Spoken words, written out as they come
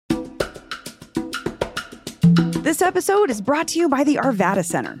This episode is brought to you by the Arvada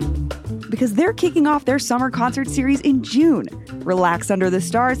Center, because they're kicking off their summer concert series in June. Relax under the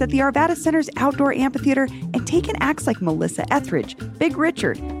stars at the Arvada Center's outdoor amphitheater and take in acts like Melissa Etheridge, Big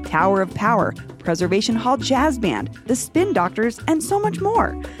Richard, Tower of Power, Preservation Hall Jazz Band, The Spin Doctors, and so much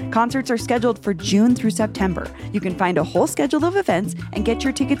more. Concerts are scheduled for June through September. You can find a whole schedule of events and get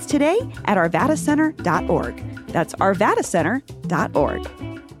your tickets today at arvadacenter.org. That's arvadacenter.org.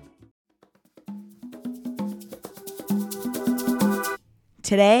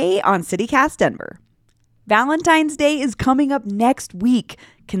 Today on CityCast Denver. Valentine's Day is coming up next week.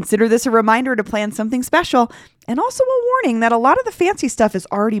 Consider this a reminder to plan something special, and also a warning that a lot of the fancy stuff is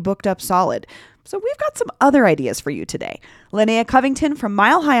already booked up solid. So we've got some other ideas for you today. Linnea Covington from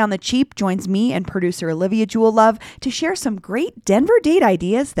Mile High on the Cheap joins me and producer Olivia Jewel Love to share some great Denver date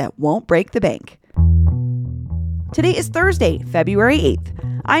ideas that won't break the bank. Today is Thursday, February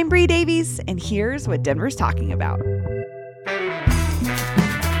 8th. I'm Bree Davies, and here's what Denver's talking about.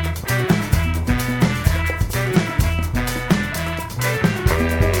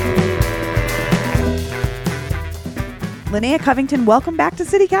 Linnea Covington, welcome back to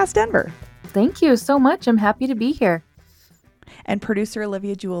CityCast Denver. Thank you so much. I'm happy to be here. And producer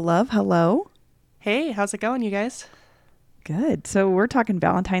Olivia Jewel Love, hello. Hey, how's it going, you guys? Good. So we're talking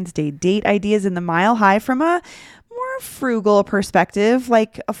Valentine's Day date ideas in the Mile High from a more frugal perspective,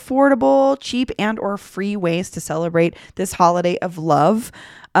 like affordable, cheap, and or free ways to celebrate this holiday of love.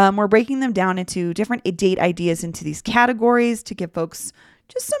 We're breaking them down into different date ideas into these categories to give folks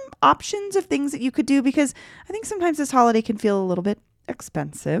just some options of things that you could do, because I think sometimes this holiday can feel a little bit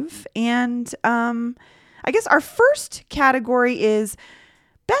expensive. And I guess our first category is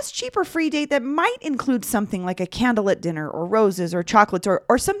best cheap or free date that might include something like a candlelit dinner or roses or chocolates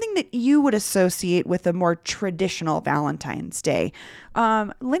or something that you would associate with a more traditional Valentine's Day.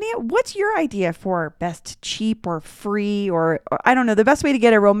 Linnea, what's your idea for best cheap or free or I don't know, the best way to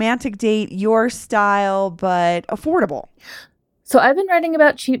get a romantic date, your style, but affordable? So I've been writing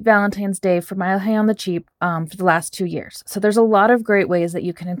about cheap Valentine's Day for Mile High on the Cheap for the last 2 years. So there's a lot of great ways that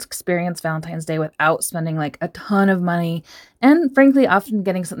you can experience Valentine's Day without spending like a ton of money and frankly often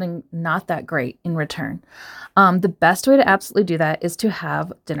getting something not that great in return. The best way to absolutely do that is to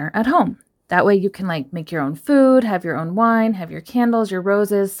have dinner at home. That way you can like make your own food, have your own wine, have your candles, your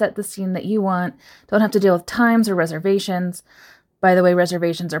roses, set the scene that you want. Don't have to deal with times or reservations. By the way,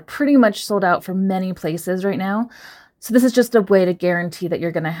 reservations are pretty much sold out for many places right now. So this is just a way to guarantee that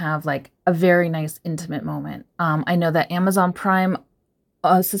you're going to have like a very nice intimate moment. I know that Amazon Prime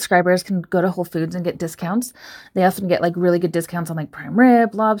subscribers can go to Whole Foods and get discounts. They often get like really good discounts on like prime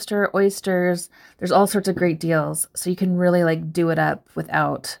rib, lobster, oysters. There's all sorts of great deals. So you can really like do it up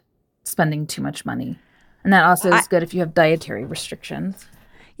without spending too much money. And that also is good if you have dietary restrictions.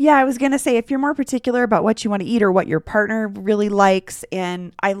 Yeah, I was going to say, if you're more particular about what you want to eat or what your partner really likes.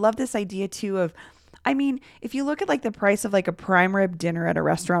 And I love this idea too of, I mean, if you look at like the price of like a prime rib dinner at a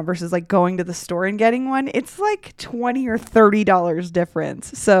restaurant versus like going to the store and getting one, it's like $20 or $30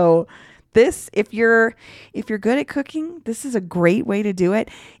 difference. So this, if you're good at cooking, this is a great way to do it.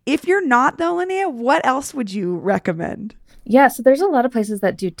 If you're not though, Linnea, what else would you recommend? Yeah, so there's a lot of places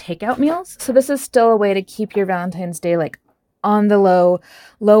that do takeout meals. So this is still a way to keep your Valentine's Day like on the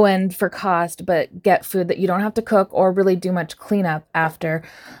low end for cost, but get food that you don't have to cook or really do much cleanup after.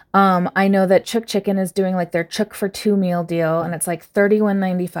 I know that Chook Chicken is doing like their Chook for 2 meal deal, and it's like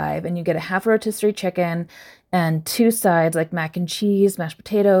 $31.95, and you get a half rotisserie chicken and 2 sides like mac and cheese, mashed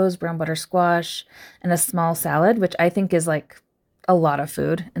potatoes, brown butter squash, and a small salad, which I think is like a lot of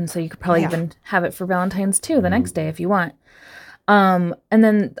food. And so you could probably even have it for Valentine's too the next day if you want. And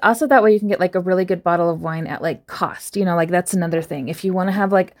then also that way you can get like a really good bottle of wine at like cost, you know, like that's another thing. If you want to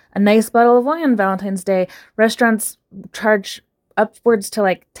have like a nice bottle of wine on Valentine's Day, restaurants charge upwards to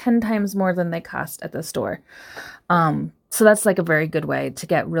like 10 times more than they cost at the store. So that's like a very good way to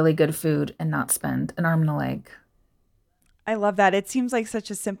get really good food and not spend an arm and a leg. I love that. It seems like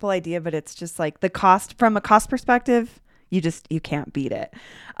such a simple idea, but it's just like the cost from a cost perspective. You can't beat it.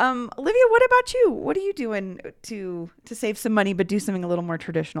 Olivia, what about you? What are you doing to save some money, but do something a little more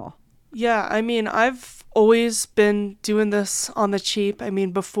traditional? Yeah, I mean, I've always been doing this on the cheap. I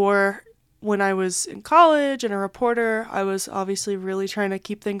mean, before when I was in college and a reporter, I was obviously really trying to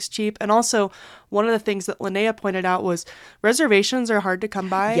keep things cheap. And also, one of the things that Linnea pointed out was reservations are hard to come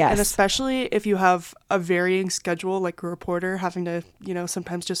by. Yes. And especially if you have a varying schedule, like a reporter having to,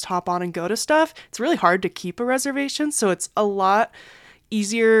 sometimes just hop on and go to stuff, it's really hard to keep a reservation. So it's a lot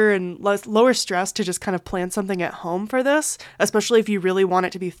easier and lower stress to just kind of plan something at home for this, especially if you really want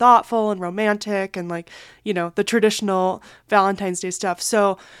it to be thoughtful and romantic and the traditional Valentine's Day stuff.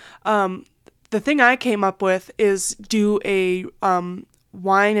 So the thing I came up with is do a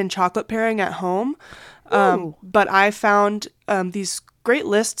wine and chocolate pairing at home. But I found these great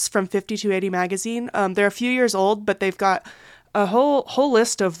lists from 5280 magazine. They're a few years old, but they've got a whole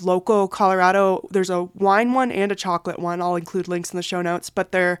list of local Colorado. There's a wine one and a chocolate one. I'll include links in the show notes,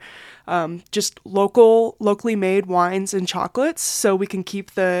 but they're just locally made wines and chocolates, so we can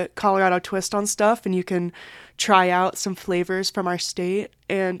keep the Colorado twist on stuff, and you can try out some flavors from our state.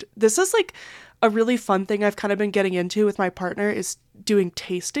 And this is like a really fun thing I've kind of been getting into with my partner, is doing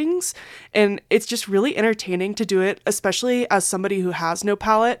tastings. And it's just really entertaining to do it, especially as somebody who has no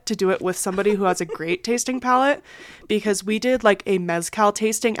palate, to do it with somebody who has a great tasting palate. Because we did like a mezcal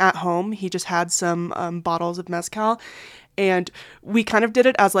tasting at home. He just had some bottles of mezcal. And we kind of did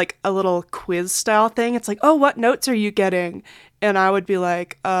it as like a little quiz style thing. It's like, oh, what notes are you getting? And I would be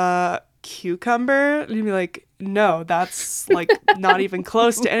like, cucumber. And he'd be like, no, that's like not even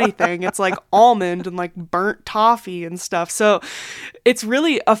close to anything. It's like almond and like burnt toffee and stuff. So it's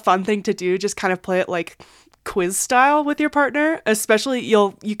really a fun thing to do. Just kind of play it like quiz style with your partner. Especially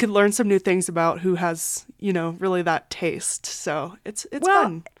you can learn some new things about who has, really that taste. So it's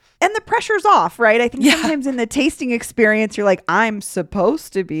fun. And the pressure's off, right? I think sometimes in the tasting experience, you're like, I'm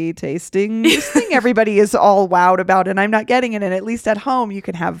supposed to be tasting this thing everybody is all wowed about, and I'm not getting it. And at least at home, you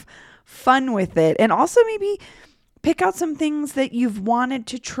can have fun with it. And also maybe pick out some things that you've wanted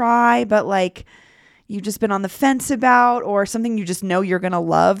to try, but like you've just been on the fence about, or something you just know you're going to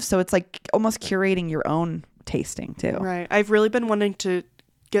love. So it's like almost curating your own tasting too. Right. I've really been wanting to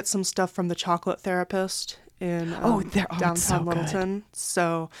get some stuff from the Chocolate Therapist in downtown Littleton.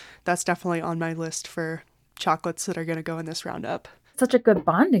 So that's definitely on my list for chocolates that are going to go in this roundup. Such a good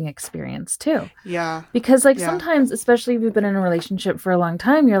bonding experience too. Yeah. Because sometimes, especially if you've been in a relationship for a long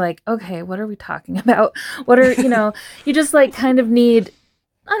time, you're like, okay, what are we talking about? What are, you just like kind of need,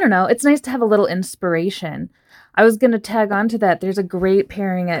 I don't know. It's nice to have a little inspiration. I was going to tag on to that. There's a great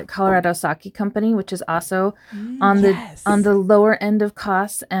pairing at Colorado Sake Company, which is also on the lower end of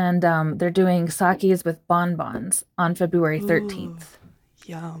costs. And they're doing sakes with bonbons on February 13th. Ooh,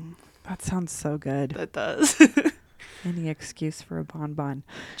 yum. That sounds so good. That does. Any excuse for a bonbon.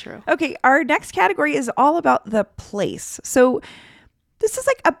 True. Okay, our next category is all about the place. So this is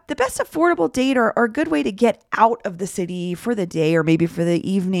like the best affordable date or a good way to get out of the city for the day or maybe for the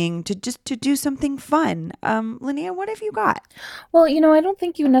evening to do something fun. Linnea, what have you got? Well, I don't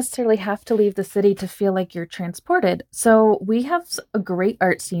think you necessarily have to leave the city to feel like you're transported. So we have a great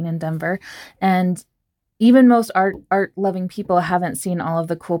art scene in Denver, and even most art loving people haven't seen all of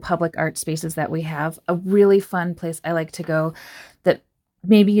the cool public art spaces that we have. A really fun place I like to go that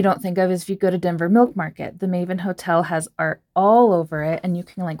maybe you don't think of is if you go to Denver Milk Market. The Maven Hotel has art all over it, and you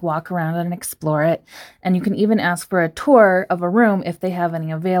can like walk around and explore it. And you can even ask for a tour of a room if they have any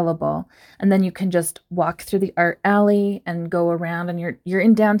available. And then you can just walk through the art alley and go around, and you're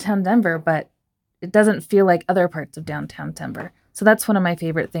in downtown Denver, but it doesn't feel like other parts of downtown Denver. So that's one of my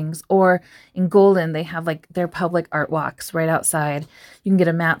favorite things. Or in Golden, they have like their public art walks right outside. You can get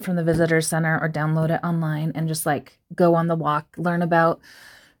a map from the visitor center or download it online and just like go on the walk, learn about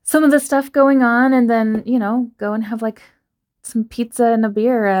some of the stuff going on, and then, go and have like some pizza and a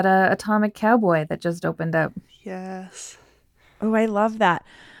beer at Atomic Cowboy that just opened up. Yes. Oh, I love that.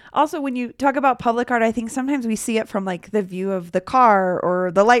 Also, when you talk about public art, I think sometimes we see it from like the view of the car or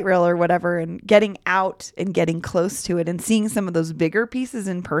the light rail or whatever, and getting out and getting close to it and seeing some of those bigger pieces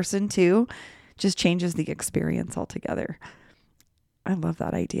in person too just changes the experience altogether. I love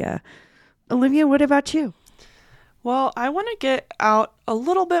that idea. Olivia, what about you? Well, I want to get out a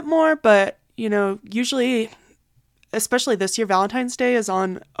little bit more, but, usually, especially this year, Valentine's Day is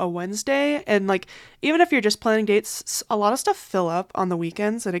on a Wednesday. And like, even if you're just planning dates, a lot of stuff fill up on the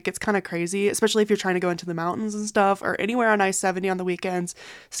weekends and it gets kind of crazy, especially if you're trying to go into the mountains and stuff or anywhere on I-70 on the weekends.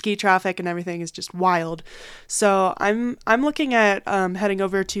 Ski traffic and everything is just wild. So I'm looking at heading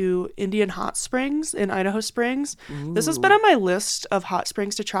over to Indian Hot Springs in Idaho Springs. Ooh. This has been on my list of hot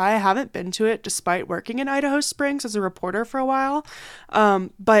springs to try. I haven't been to it despite working in Idaho Springs as a reporter for a while.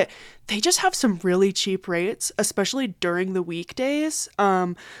 But they just have some really cheap rates, especially during the weekdays.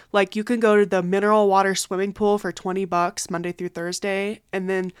 Like you can go to the mineral water swimming pool for $20 Monday through Thursday, and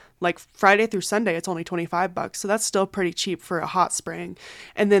then like Friday through Sunday it's only $25. So that's still pretty cheap for a hot spring.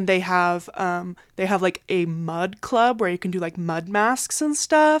 And then they have like a mud club where you can do like mud masks and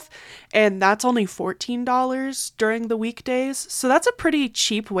stuff, and that's only $14 during the weekdays. So that's a pretty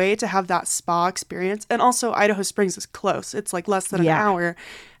cheap way to have that spa experience. And also Idaho Springs is close. It's like less than an hour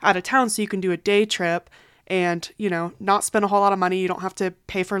out of town, so you can do a day trip and, not spend a whole lot of money. You don't have to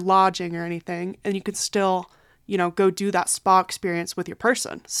pay for lodging or anything, and you can still go do that spa experience with your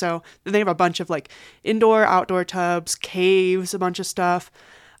person. So they have a bunch of like indoor, outdoor tubs, caves, a bunch of stuff.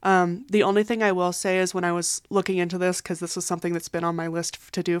 The only thing I will say is when I was looking into this, because this is something that's been on my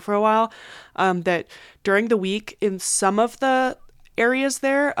list to do for a while, that during the week in some of the areas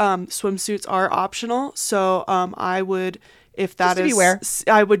there, swimsuits are optional. So I would, if that is, beware.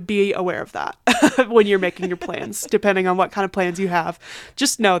 I would be aware of that when you're making your plans, depending on what kind of plans you have.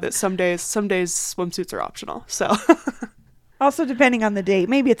 Just know that some days swimsuits are optional. So. Also, depending on the date,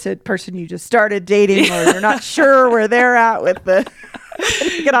 maybe it's a person you just started dating or you're not sure where they're at with the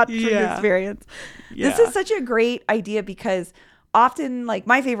get out experience. Yeah. This is such a great idea because often, like,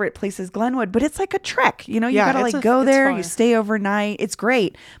 my favorite place is Glenwood, but it's like a trek. You gotta like go there, you stay overnight. It's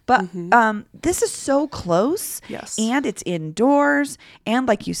great. But this is so close. Yes. And it's indoors. And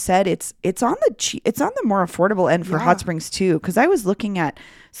like you said, it's on the more affordable end for hot springs too. Because I was looking at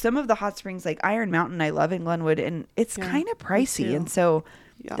some of the hot springs like Iron Mountain I love in Glenwood, and it's kind of pricey. And so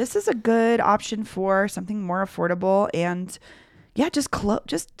this is a good option for something more affordable and just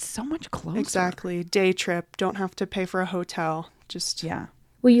so much closer. Exactly. Day trip. Don't have to pay for a hotel. Just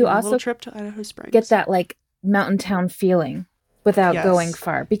Well, you a also little trip to Idaho Springs. get that like mountain town feeling without going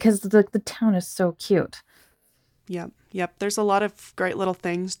far because the town is so cute. Yep. There's a lot of great little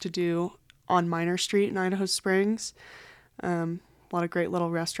things to do on Minor Street in Idaho Springs. A lot of great little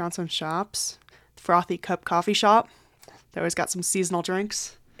restaurants and shops. Frothy Cup Coffee Shop. They always got some seasonal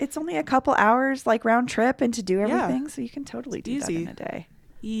drinks. It's only a couple hours like round trip and to do everything, so you can totally do that in a day.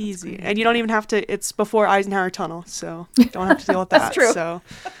 Easy. And you don't even have to, it's before Eisenhower Tunnel, so you don't have to deal with that. That's true. So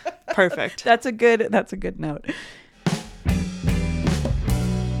perfect. That's a good note.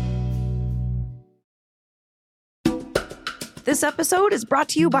 This episode is brought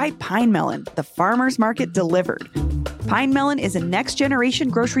to you by Pine Melon, the farmer's market delivered. Pine Melon is a next-generation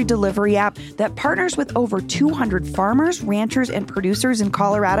grocery delivery app that partners with over 200 farmers, ranchers, and producers in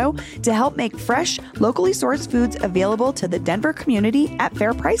Colorado to help make fresh, locally sourced foods available to the Denver community at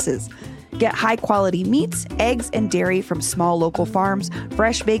fair prices. Get high-quality meats, eggs, and dairy from small local farms,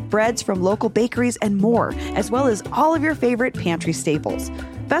 fresh baked breads from local bakeries, and more, as well as all of your favorite pantry staples.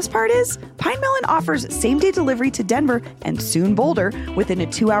 Best part is, Pine Melon offers same-day delivery to Denver and soon Boulder within a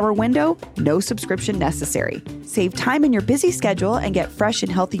 2-hour window, no subscription necessary. Save time in your busy schedule and get fresh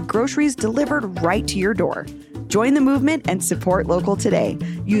and healthy groceries delivered right to your door. Join the movement and support local today.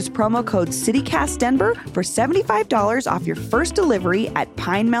 Use promo code CityCastDenver for $75 off your first delivery at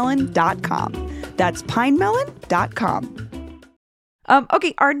pinemelon.com. That's pinemelon.com.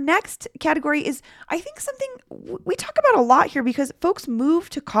 Okay, our next category is, I think, something we talk about a lot here because folks move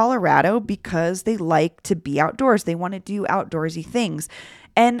to Colorado because they like to be outdoors. They want to do outdoorsy things.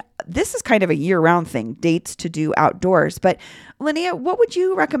 And this is kind of a year-round thing, dates to do outdoors. But Linnea, what would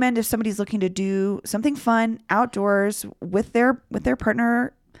you recommend if somebody's looking to do something fun outdoors with their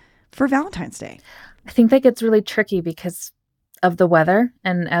partner for Valentine's Day? I think that gets really tricky because of the weather.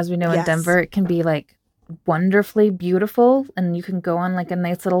 And as we know in Denver, it can be like wonderfully beautiful and you can go on like a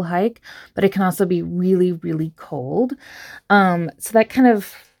nice little hike, but it can also be really, really cold. So that kind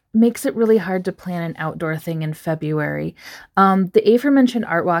of makes it really hard to plan an outdoor thing in February. The aforementioned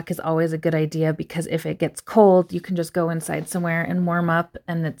art walk is always a good idea because if it gets cold, you can just go inside somewhere and warm up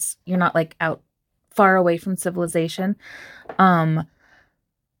and you're not like out far away from civilization. That's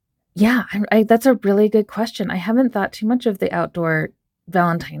a really good question. I haven't thought too much of the outdoor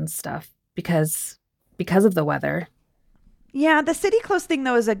Valentine's stuff because of the weather. Yeah, the city close thing,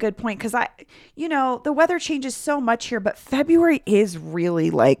 though, is a good point because the weather changes so much here, but February is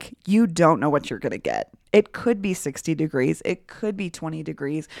really like you don't know what you're going to get. It could be 60 degrees. It could be 20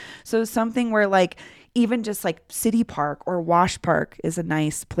 degrees. So something where like even just like City Park or Wash Park is a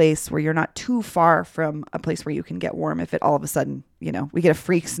nice place where you're not too far from a place where you can get warm if it all of a sudden, we get a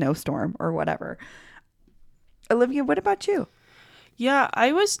freak snowstorm or whatever. Olivia, what about you? Yeah,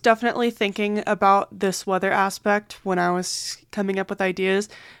 I was definitely thinking about this weather aspect when I was coming up with ideas.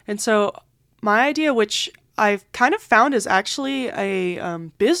 And so my idea, which I've kind of found is actually a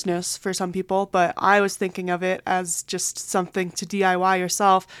business for some people, but I was thinking of it as just something to DIY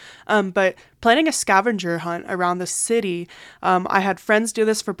yourself. But planning a scavenger hunt around the city. I had friends do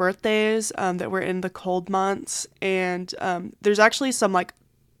this for birthdays that were in the cold months. And there's actually some like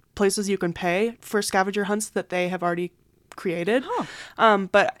places you can pay for scavenger hunts that they have already created.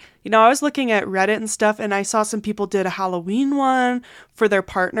 But I was looking at Reddit and stuff, and I saw some people did a Halloween one for their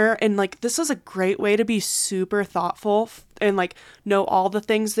partner, and like this is a great way to be super thoughtful and like know all the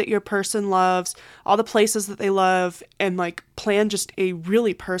things that your person loves, all the places that they love, and like plan just a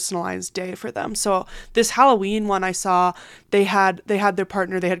really personalized day for them. So this Halloween one I saw, they had their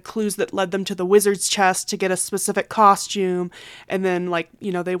partner, they had clues that led them to the wizard's chest to get a specific costume, and then like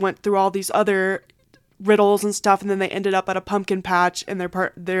they went through all these other riddles and stuff, and then they ended up at a pumpkin patch, and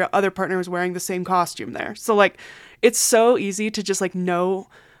their other partner was wearing the same costume there. So like it's so easy to just like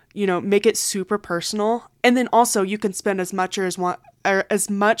make it super personal, and then also you can spend as much or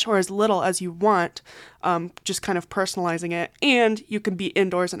as little as you want, just kind of personalizing it, and you can be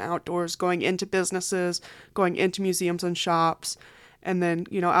indoors and outdoors, going into businesses, going into museums and shops, and then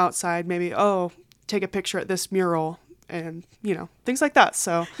outside maybe take a picture at this mural. And, things like that.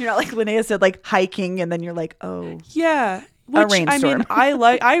 So you're not like Linnea said, like hiking, and then you're like, oh. Yeah. Which, a rainstorm. I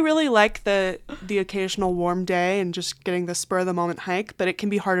mean, I really like the occasional warm day and just getting the spur of the moment hike, but it can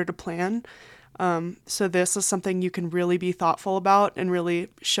be harder to plan. So this is something you can really be thoughtful about and really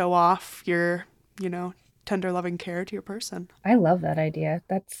show off your, tender loving care to your person. I love that idea.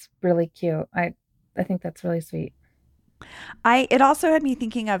 That's really cute. I think that's really sweet. It also had me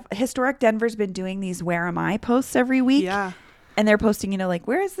thinking of Historic Denver's been doing these Where Am I posts every week. Yeah. And they're posting, like,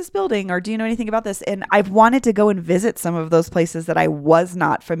 where is this building? Or do you know anything about this? And I've wanted to go and visit some of those places that I was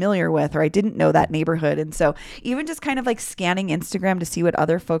not familiar with, or I didn't know that neighborhood. And so even just kind of like scanning Instagram to see what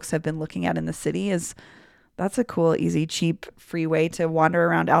other folks have been looking at in the city that's a cool, easy, cheap, free way to wander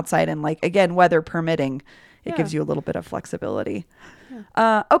around outside. And like, again, weather permitting, it gives you a little bit of flexibility.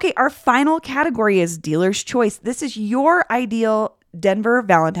 Okay, our final category is dealer's choice. This is your ideal Denver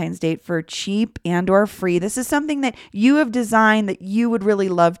Valentine's date for cheap and or free. This is something that you have designed that you would really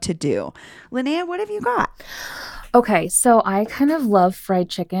love to do. Linnea, what have you got? Okay, so I kind of love fried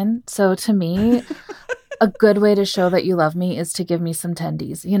chicken. So to me, a good way to show that you love me is to give me some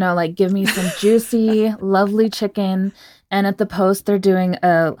tendies. Like give me some juicy, lovely chicken. And at the post, they're doing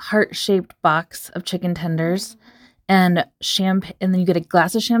a heart-shaped box of chicken tenders. And then you get a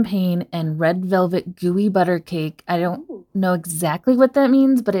glass of champagne and red velvet gooey butter cake. I don't know exactly what that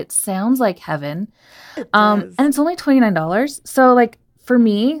means, but it sounds like heaven. And it's only $29. So like for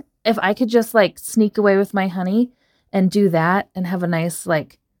me, if I could just like sneak away with my honey and do that and have a nice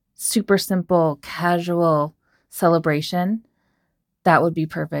like super simple casual celebration, that would be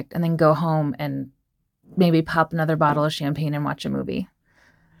perfect. And then go home and maybe pop another bottle of champagne and watch a movie.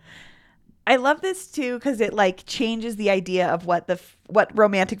 I love this too because it like changes the idea of what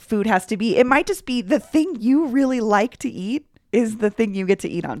romantic food has to be. It might just be the thing you really like to eat is the thing you get to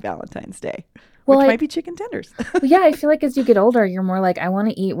eat on Valentine's Day, which might be chicken tenders. Yeah, I feel like as you get older, you're more like, I want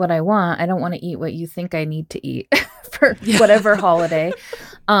to eat what I want. I don't want to eat what you think I need to eat for whatever holiday.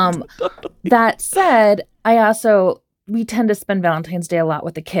 That said, we tend to spend Valentine's Day a lot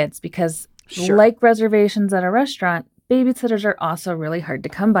with the kids because like reservations at a restaurant, babysitters are also really hard to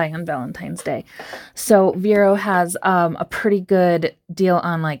come by on Valentine's Day. So Vero has a pretty good deal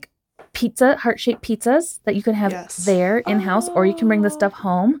on like heart-shaped pizzas that you can have there in-house, or you can bring the stuff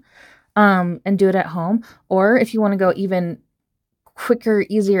home and do it at home. Or if you want to go even quicker,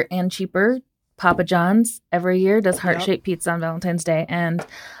 easier, and cheaper, Papa John's every year does heart-shaped pizza on Valentine's Day. And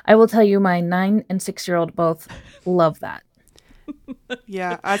I will tell you, my 9 and 6-year-old both love that.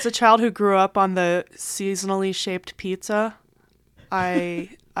 Yeah, as a child who grew up on the seasonally shaped pizza, I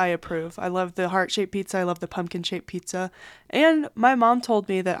approve. I love the heart-shaped pizza. I love the pumpkin-shaped pizza. And my mom told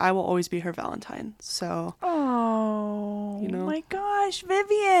me that I will always be her Valentine. So, my gosh,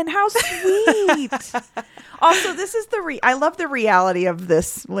 Vivian, how sweet. Also, this is I love the reality of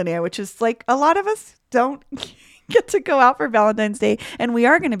this, Linnea, which is like a lot of us don't get to go out for Valentine's Day, and we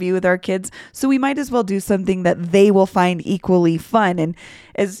are going to be with our kids, so we might as well do something that they will find equally fun. And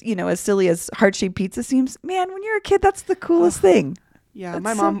as silly as heart-shaped pizza seems, man, when you're a kid, that's the coolest thing. Yeah, that's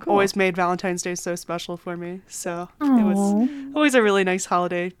my so mom cool. Always made Valentine's Day so special for me, so it was always a really nice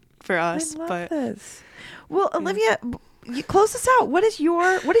holiday for us. I love this. Well, Olivia, you close us out. What is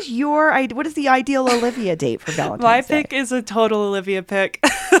the ideal Olivia date for Valentine's My Day? pick is a total Olivia pick.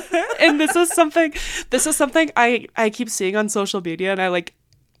 And this is something I keep seeing on social media, and I like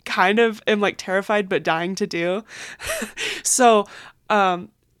kind of am like terrified but dying to do. So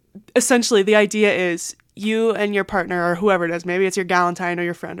essentially the idea is you and your partner, or whoever it is, maybe it's your galentine or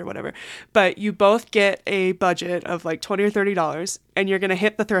your friend or whatever, but you both get a budget of like $20 or $30, and you're going to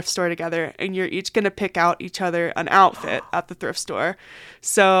hit the thrift store together, and you're each going to pick out each other an outfit at the thrift store.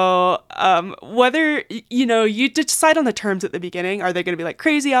 So whether, you decide on the terms at the beginning. Are they going to be like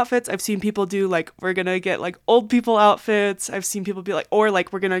crazy outfits? I've seen people do like, we're going to get like old people outfits. I've seen people be like, or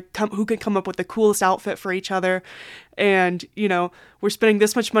like, we're going to who can come up with the coolest outfit for each other. And, we're spending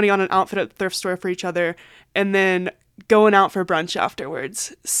this much money on an outfit at the thrift store for each other, and then going out for brunch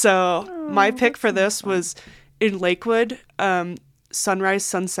afterwards. So my pick for this was in Lakewood, Sunrise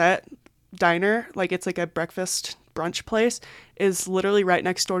Sunset Diner, like it's like a breakfast brunch place, is literally right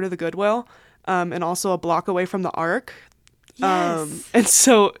next door to the Goodwill, and also a block away from the Arc. Yes. And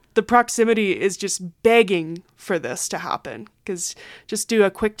so the proximity is just begging for this to happen, because just do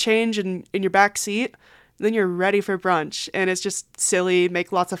a quick change in your back seat, then you're ready for brunch, and it's just silly,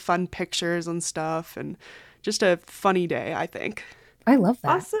 make lots of fun pictures and stuff, and just a funny day, I think. I love that.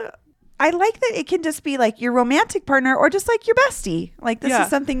 Also, I like that it can just be like your romantic partner or just like your bestie. Like this is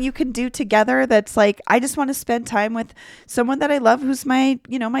something you can do together. That's like, I just want to spend time with someone that I love, who's my,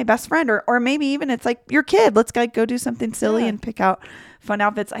 my best friend, or maybe even it's like your kid. Let's go do something silly and pick out fun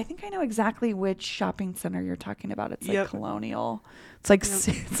outfits. I think I know exactly which shopping center you're talking about. It's like Colonial. It's like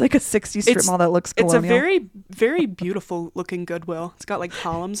it's like a 60s strip mall that looks colonial. It's a very, very beautiful looking Goodwill. It's got like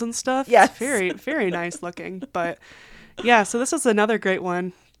columns and stuff. Yes. It's very, very nice looking. But yeah, so this is another great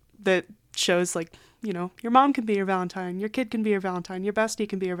one that shows like, your mom can be your Valentine, your kid can be your Valentine, your bestie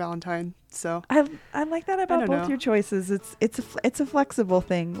can be your Valentine. So I like that about both your choices. It's a flexible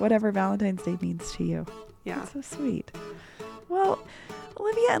thing, whatever Valentine's Day means to you. Yeah. That's so sweet. Well,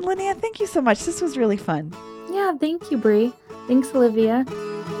 Olivia and Linnea, thank you so much. This was really fun. Yeah, thank you, Brie. Thanks, Olivia.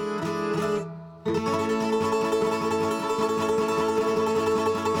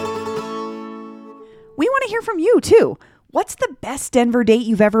 We want to hear from you, too. What's the best Denver date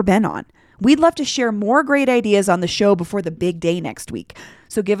you've ever been on? We'd love to share more great ideas on the show before the big day next week.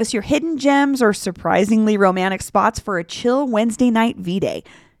 So give us your hidden gems or surprisingly romantic spots for a chill Wednesday night V-Day.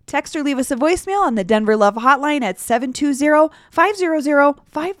 Text or leave us a voicemail on the Denver Love Hotline at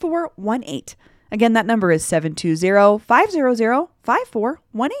 720-500-5418. Again, that number is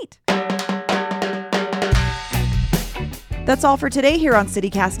 720-500-5418. That's all for today here on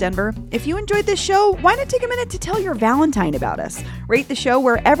CityCast Denver. If you enjoyed this show, why not take a minute to tell your Valentine about us? Rate the show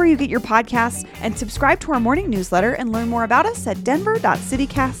wherever you get your podcasts and subscribe to our morning newsletter and learn more about us at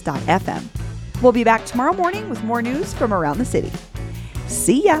denver.citycast.fm. We'll be back tomorrow morning with more news from around the city.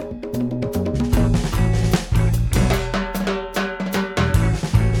 See ya!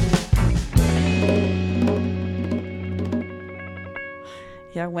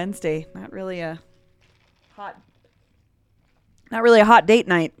 Yeah, Wednesday. Not really a hot date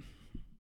night.